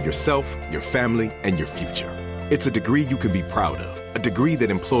opportunity for yourself, your family, and your future. It's a degree you can be proud of, a degree that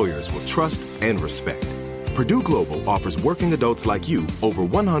employers will trust and respect. Purdue Global offers working adults like you over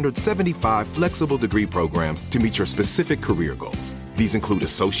 175 flexible degree programs to meet your specific career goals. These include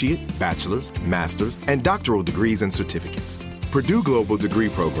associate, bachelor's, master's, and doctoral degrees and certificates. Purdue Global degree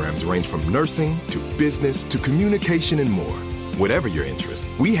programs range from nursing to business to communication and more. Whatever your interest,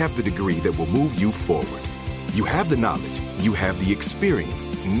 we have the degree that will move you forward. You have the knowledge, you have the experience.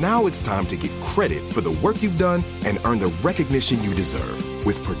 Now it's time to get credit for the work you've done and earn the recognition you deserve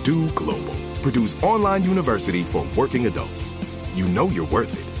with Purdue Global, Purdue's online university for working adults. You know you're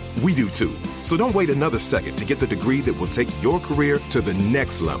worth it. We do too. So don't wait another second to get the degree that will take your career to the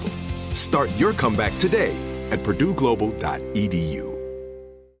next level. Start your comeback today at purdueglobal.edu.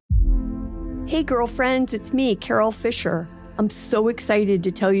 Hey girlfriends, it's me, Carol Fisher. I'm so excited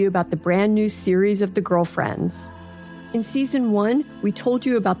to tell you about the brand new series of The Girlfriends. In season 1, we told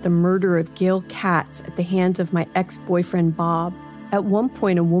you about the murder of Gail Katz at the hands of my ex-boyfriend Bob. At one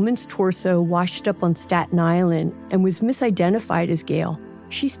point, a woman's torso washed up on Staten Island and was misidentified as Gail.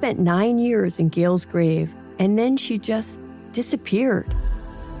 She spent 9 years in Gail's grave, and then she just disappeared.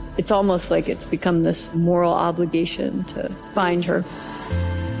 It's almost like it's become this moral obligation to find her.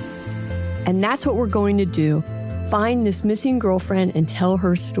 And that's what we're going to do. Find this missing girlfriend and tell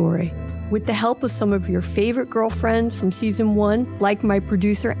her story. With the help of some of your favorite girlfriends from season 1, like my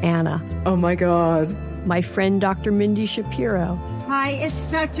producer Anna. Oh my God. My friend Dr. Mindy Shapiro. Hi, it's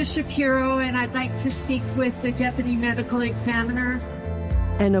Dr. Shapiro, and I'd like to speak with the Deputy Medical Examiner.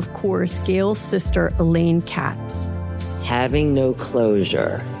 And of course, Gail's sister, Elaine Katz. Having no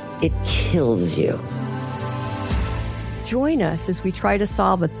closure, it kills you. Join us as we try to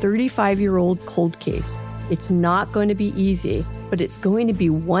solve a 35-year-old cold case. It's not going to be easy, but it's going to be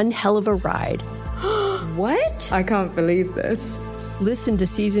one hell of a ride. What? I can't believe this. Listen to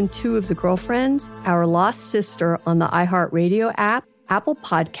season 2 of The Girlfriends, Our Lost Sister on the iHeartRadio app, Apple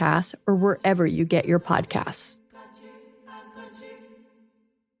Podcasts, or wherever you get your podcasts.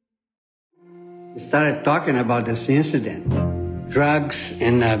 We started talking about this incident. Drugs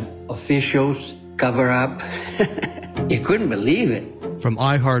and officials cover up. You couldn't believe it. From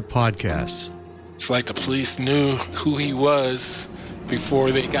iHeart Podcasts. It's like the police knew who he was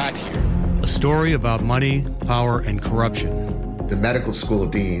before they got here. A story about money, power, and corruption. The medical school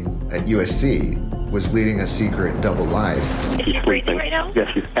dean at USC was leading a secret double life. She's breathing right now? Yes,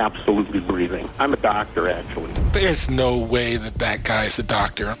 she's absolutely breathing. I'm a doctor, actually. There's no way that guy's a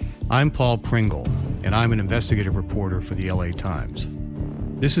doctor. I'm Paul Pringle, and I'm an investigative reporter for the LA Times.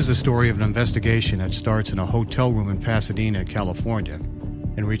 This is the story of an investigation that starts in a hotel room in Pasadena, California,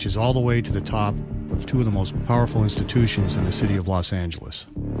 and reaches all the way to the top of two of the most powerful institutions in the city of Los Angeles.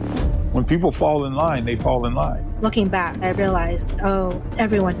 When people fall in line, they fall in line. Looking back, I realized,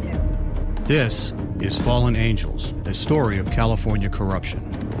 everyone knew. This is Fallen Angels, a story of California corruption.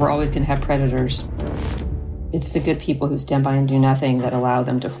 We're always going to have predators. It's the good people who stand by and do nothing that allow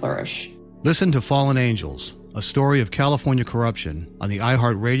them to flourish. Listen to Fallen Angels, a story of California corruption on the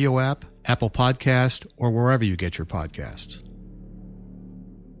iHeartRadio app, Apple Podcast, or wherever you get your podcasts.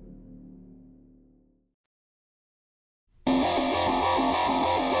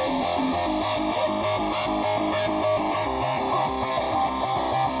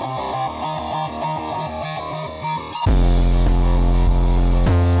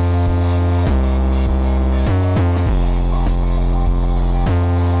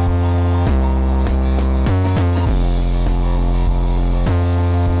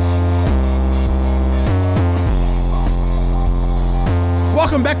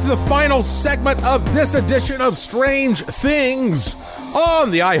 Welcome back to the final segment of this edition of Strange Things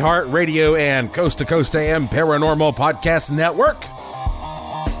on the iHeart Radio and Coast to Coast AM Paranormal Podcast Network.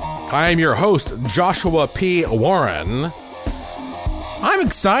 I am your host, Joshua P. Warren. I'm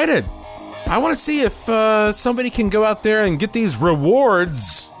excited. I want to see if somebody can go out there and get these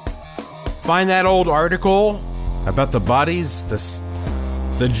rewards. Find that old article about the bodies,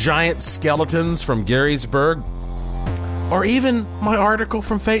 the giant skeletons from Gettysburg, or even my article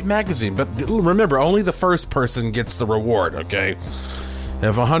from Fate Magazine. But remember, only the first person gets the reward, okay?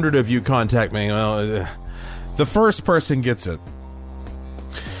 If 100 of you contact me, well, the first person gets it.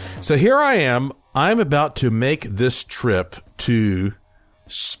 So here I am. I'm about to make this trip to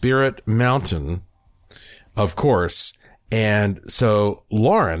Spirit Mountain, of course. And so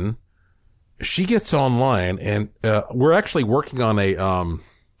Lauren, she gets online, and we're actually working on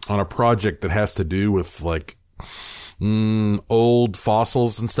a project that has to do with like old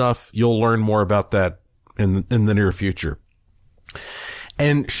fossils and stuff. You'll learn more about that in the near future.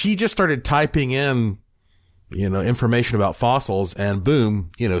 And she just started typing in, information about fossils, and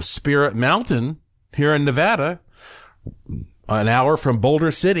boom, Spirit Mountain here in Nevada, an hour from Boulder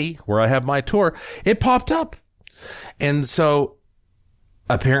City, where I have my tour, it popped up. And so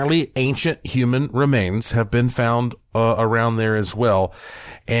apparently ancient human remains have been found around there as well.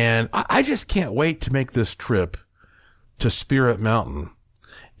 And I just can't wait to make this trip to Spirit Mountain.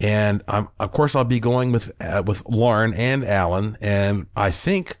 And of course I'll be going with Lauren and Alan, and I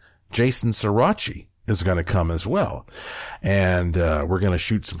think Jason Sirachi is going to come as well. And we're going to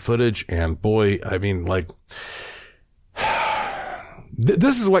shoot some footage, and boy, I mean, like,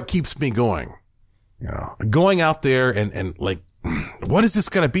 this is what keeps me going. Going out there and like, what is this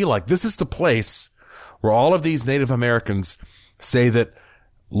going to be like? This is the place where all of these Native Americans say that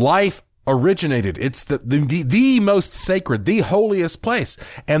life originated. It's the most sacred, the holiest place.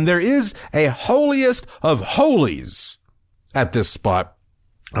 And there is a holiest of holies at this spot.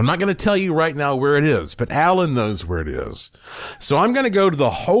 I'm not going to tell you right now where it is, but Alan knows where it is. So I'm going to go to the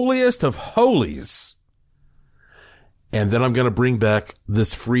holiest of holies, and then I'm going to bring back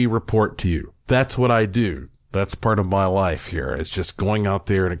this free report to you. That's what I do. That's part of my life here. It's just going out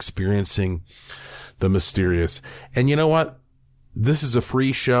there and experiencing the mysterious. And you know what? This is a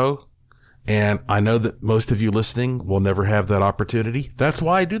free show, and I know that most of you listening will never have that opportunity. That's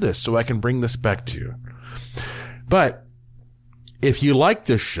why I do this, so I can bring this back to you. But if you like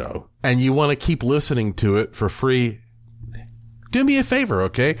this show and you want to keep listening to it for free, do me a favor,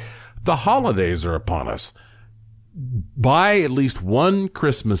 okay? The holidays are upon us. Buy at least one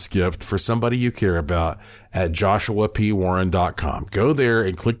Christmas gift for somebody you care about at joshuapwarren.com. Go there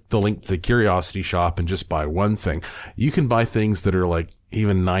and click the link to the Curiosity Shop and just buy one thing. You can buy things that are like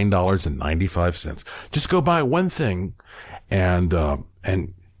even $9.95. Just go buy one thing and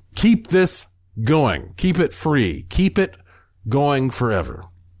keep this going. Keep it free. Keep it going forever.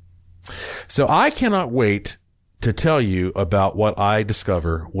 So I cannot wait to tell you about what I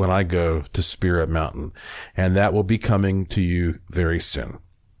discover when I go to Spirit Mountain, and that will be coming to you very soon.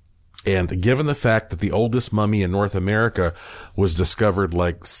 And given the fact that the oldest mummy in North America was discovered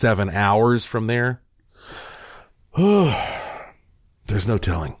like 7 hours from there, there's no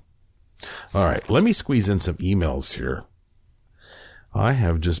telling. All right, let me squeeze in some emails here. I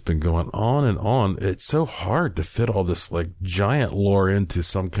have just been going on and on. It's so hard to fit all this like giant lore into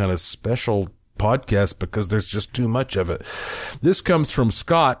some kind of special podcast because there's just too much of it. This comes from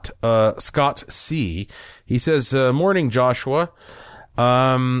Scott C. He says, morning, Joshua.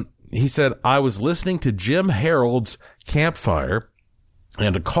 He said, I was listening to Jim Harold's Campfire,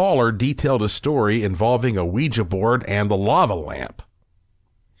 and a caller detailed a story involving a Ouija board and the lava lamp.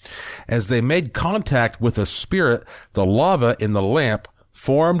 As they made contact with a spirit, the lava in the lamp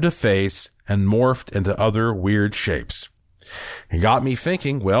formed a face and morphed into other weird shapes. It got me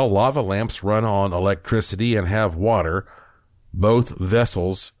thinking, well, lava lamps run on electricity and have water, both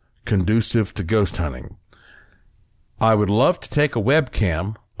vessels conducive to ghost hunting. I would love to take a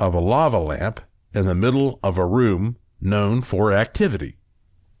webcam of a lava lamp in the middle of a room known for activity,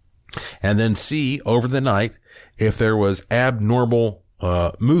 and then see over the night if there was abnormal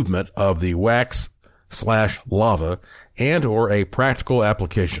movement of the wax/lava and or a practical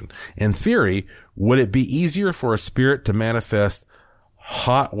application. In theory, would it be easier for a spirit to manifest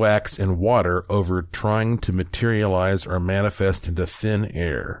hot wax in water over trying to materialize or manifest into thin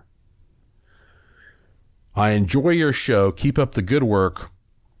air? I enjoy your show. Keep up the good work.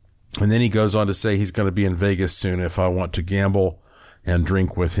 And then he goes on to say he's going to be in Vegas soon if I want to gamble and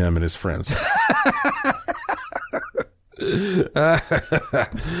drink with him and his friends.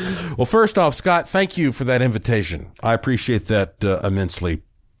 Well, first off, Scott, thank you for that invitation. I appreciate that immensely.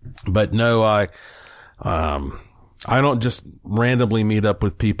 But no, I don't just randomly meet up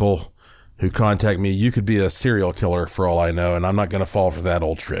with people who contact me. You could be a serial killer for all I know, and I'm not going to fall for that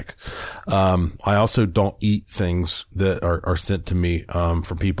old trick. I also don't eat things that are sent to me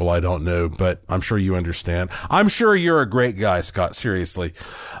from people I don't know, but I'm sure you understand. I'm sure you're a great guy, Scott, seriously.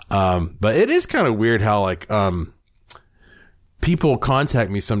 But it is kind of weird how, like, people contact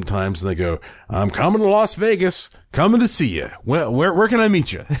me sometimes and they go, I'm coming to Las Vegas, coming to see you. Where can I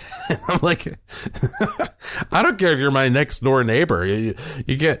meet you? I'm like, I don't care if you're my next door neighbor. You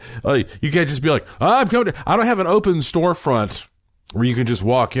can't just be like, I'm coming I don't have an open storefront where you can just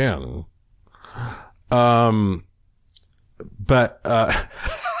walk in.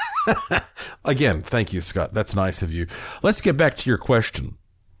 Again, thank you, Scott. That's nice of you. Let's get back to your question.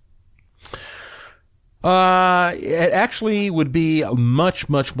 It actually would be much,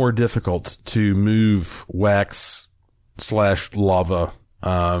 much more difficult to move wax/lava.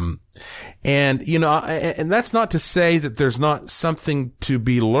 And, you know, and that's not to say that there's not something to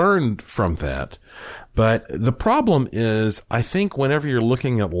be learned from that. But the problem is, I think whenever you're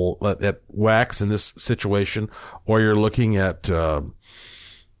looking at wax in this situation, or you're looking at,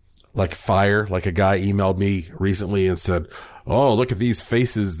 like fire, like a guy emailed me recently and said, oh, look at these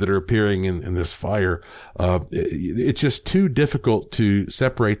faces that are appearing in this fire. It's just too difficult to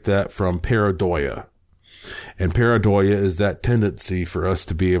separate that from pareidoia. And pareidoia is that tendency for us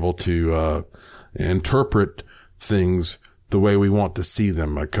to be able to interpret things the way we want to see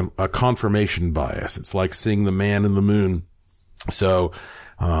them, a confirmation bias. It's like seeing the man in the moon. So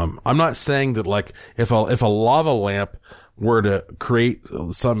I'm not saying that, like, if a lava lamp were to create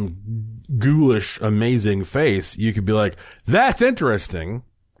some ghoulish, amazing face, you could be like, that's interesting.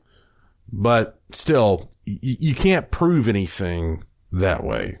 But still, you can't prove anything that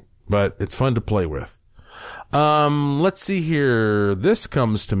way. But it's fun to play with. Let's see here. This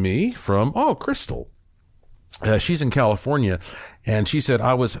comes to me from, Crystal. She's in California, and she said,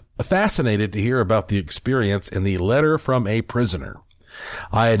 I was fascinated to hear about the experience in the letter from a prisoner.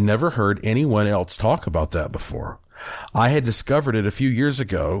 I had never heard anyone else talk about that before. I had discovered it a few years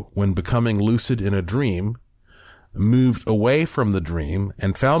ago when becoming lucid in a dream, moved away from the dream,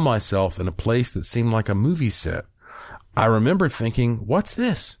 and found myself in a place that seemed like a movie set. I remember thinking, what's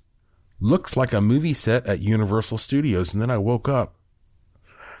this? Looks like a movie set at Universal Studios, and then I woke up.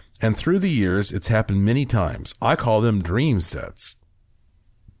 And through the years, it's happened many times. I call them dream sets.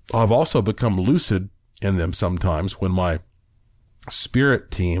 I've also become lucid in them sometimes when my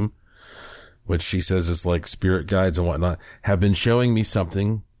spirit team, which she says is like spirit guides and whatnot, have been showing me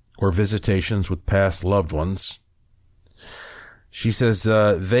something, or visitations with past loved ones. She says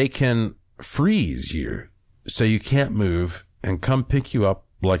they can freeze you so you can't move and come pick you up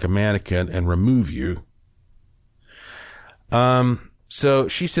like a mannequin and remove you. So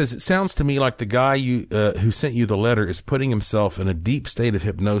she says, it sounds to me like the guy who sent you the letter is putting himself in a deep state of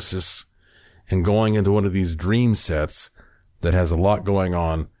hypnosis and going into one of these dream sets that has a lot going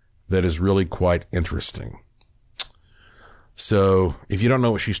on that is really quite interesting. So if you don't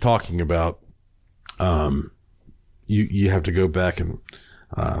know what she's talking about, you have to go back and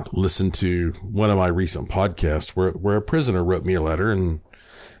listen to one of my recent podcasts where a prisoner wrote me a letter, and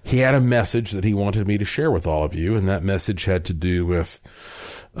he had a message that he wanted me to share with all of you. And that message had to do with,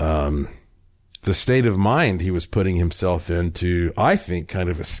 the state of mind he was putting himself into, I think, kind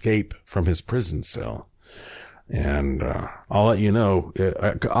of escape from his prison cell. And, I'll let you know,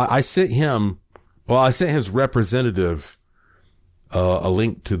 I sent his representative, a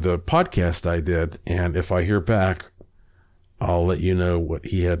link to the podcast I did. And if I hear back, I'll let you know what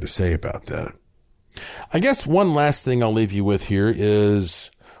he had to say about that. I guess one last thing I'll leave you with here is,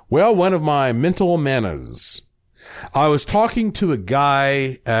 one of my mental manas. I was talking to a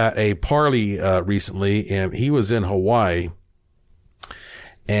guy at a party recently, and he was in Hawaii,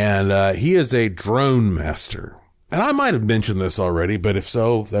 and he is a drone master. And I might have mentioned this already, but if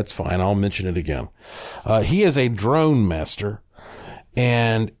so, that's fine. I'll mention it again. He is a drone master,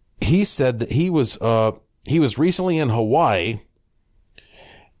 and he said that he was recently in Hawaii,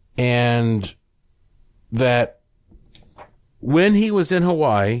 and that when he was in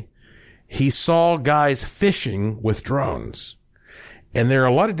Hawaii, he saw guys fishing with drones. And there are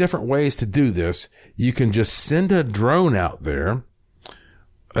a lot of different ways to do this. You can just send a drone out there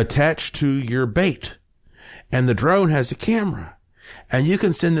attached to your bait, and the drone has a camera, and you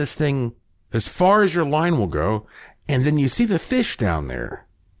can send this thing as far as your line will go, and then you see the fish down there,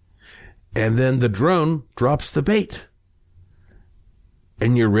 and then the drone drops the bait,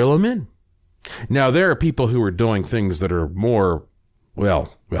 and you reel them in. Now, there are people who are doing things that are more,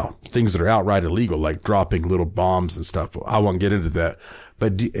 things that are outright illegal, like dropping little bombs and stuff. I won't get into that.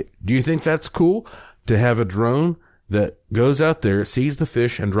 But do you think that's cool to have a drone that goes out there, sees the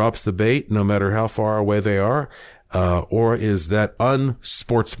fish, and drops the bait no matter how far away they are? Or is that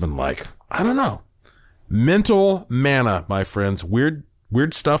unsportsmanlike? I don't know. Mental manna, my friends. Weird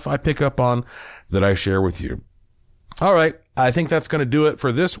stuff I pick up on that I share with you. All right. I think that's going to do it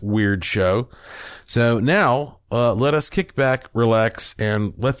for this weird show. So now, let us kick back, relax,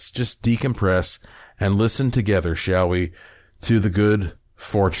 and let's just decompress and listen together, shall we, to the good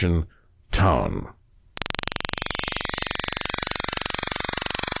fortune tone.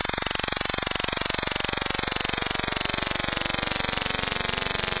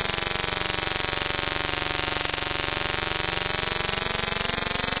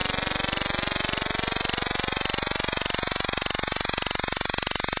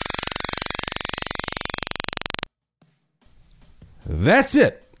 That's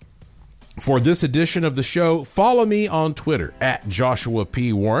it for this edition of the show. Follow me on Twitter at Joshua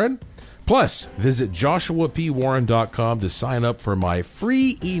P. Warren. Plus, visit joshuapwarren.com to sign up for my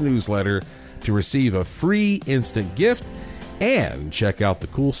free e-newsletter to receive a free instant gift, and check out the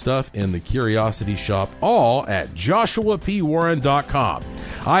cool stuff in the Curiosity Shop, all at joshuapwarren.com.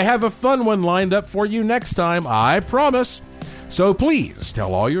 I have a fun one lined up for you next time, I promise. So please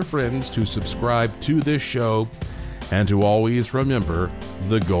tell all your friends to subscribe to this show and to always remember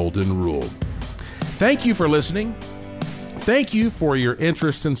the golden rule. Thank you for listening. Thank you for your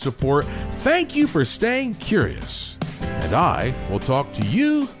interest and support. Thank you for staying curious. And I will talk to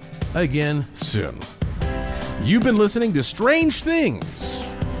you again soon. You've been listening to Strange Things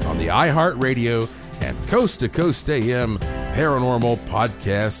on the iHeartRadio and Coast to Coast AM Paranormal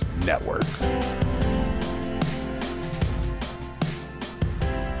Podcast Network.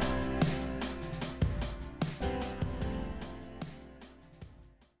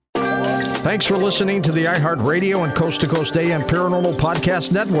 Thanks for listening to the iHeartRadio and Coast to Coast AM Paranormal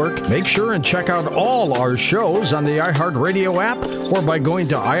Podcast Network. Make sure and check out all our shows on the iHeartRadio app or by going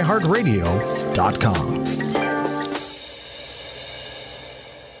to iHeartRadio.com.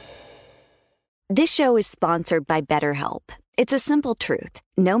 This show is sponsored by BetterHelp. It's a simple truth.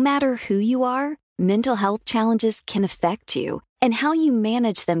 No matter who you are, mental health challenges can affect you, and how you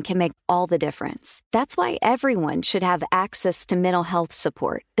manage them can make all the difference. That's why everyone should have access to mental health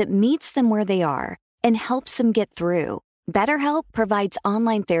support that meets them where they are and helps them get through. BetterHelp provides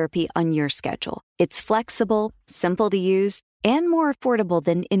online therapy on your schedule. It's flexible, simple to use, and more affordable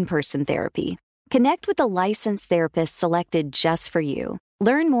than in-person therapy. Connect with a licensed therapist selected just for you.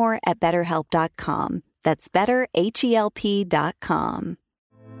 Learn more at BetterHelp.com. That's BetterHelp.com.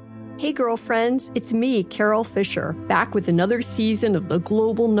 Hey girlfriends, it's me, Carol Fisher, back with another season of the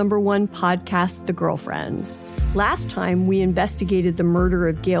global #1 podcast, The Girlfriends. Last time, we investigated the murder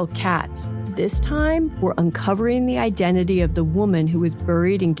of Gail Katz. This time, we're uncovering the identity of the woman who was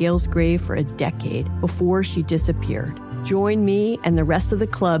buried in Gail's grave for a decade before she disappeared. Join me and the rest of the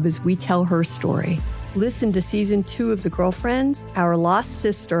club as we tell her story. Listen to Season 2 of The Girlfriends, Our Lost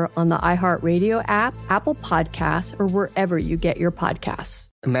Sister on the iHeartRadio app, Apple Podcasts, or wherever you get your podcasts.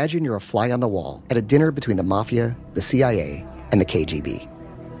 Imagine you're a fly on the wall at a dinner between the mafia, the CIA, and the KGB.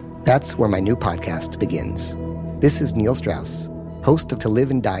 That's where my new podcast begins. This is Neil Strauss, host of To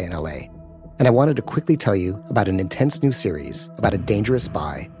Live and Die in LA, and I wanted to quickly tell you about an intense new series about a dangerous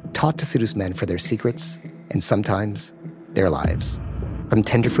spy taught to seduce men for their secrets and sometimes their lives. From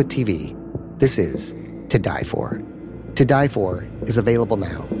Tenderfoot TV, this is To Die For. To Die For is available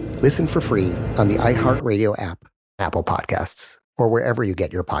now. Listen for free on the iHeartRadio app, Apple Podcasts, or wherever you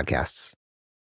get your podcasts.